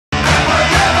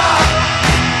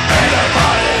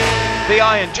the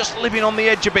iron, just living on the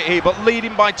edge a bit here, but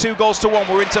leading by 2-1.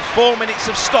 We're into 4 minutes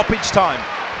of stoppage time.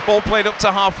 Ball played up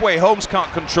to halfway. Holmes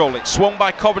can't control it. Swung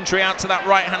by Coventry out to that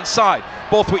right-hand side.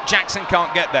 Borthwick Jackson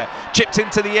can't get there. Chipped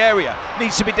into the area.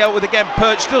 Needs to be dealt with again.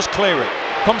 Perch does clear it.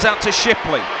 Comes out to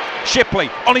Shipley. Shipley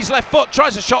on his left foot,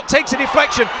 tries a shot, takes a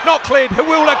deflection, not cleared.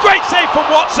 Hawula, great save from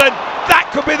Watson. That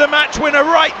could be the match winner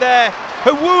right there.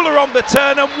 Hawula on the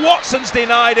turn and Watson's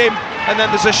denied him. And then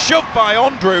there's a shove by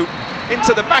Andrew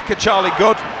into the back of Charlie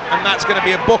Good, and that's going to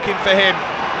be a booking for him.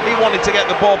 He wanted to get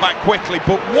the ball back quickly,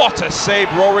 but what a save,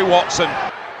 Rory Watson.